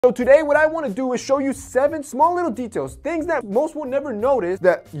So today what I want to do is show you 7 small little details, things that most will never notice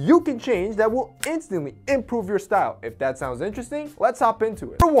that you can change that will instantly improve your style. If that sounds interesting, let's hop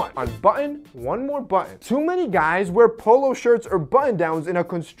into it. Number 1, unbutton one more button. Too many guys wear polo shirts or button downs in a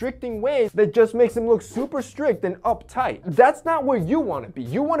constricting way that just makes them look super strict and uptight. That's not where you want to be.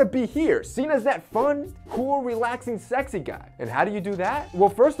 You want to be here, seen as that fun, cool, relaxing, sexy guy. And how do you do that? Well,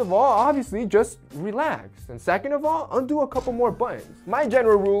 first of all, obviously just relax. And second of all, undo a couple more buttons. My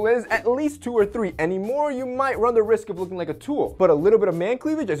general rule is at least 2 or 3. Any more, you might run the risk of looking like a tool. But a little bit of man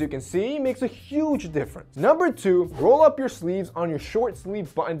cleavage, as you can see, makes a huge difference. Number 2, roll up your sleeves on your short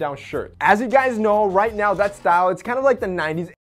sleeve button down shirt. As you guys know, right now that style, it's kind of like the 90s.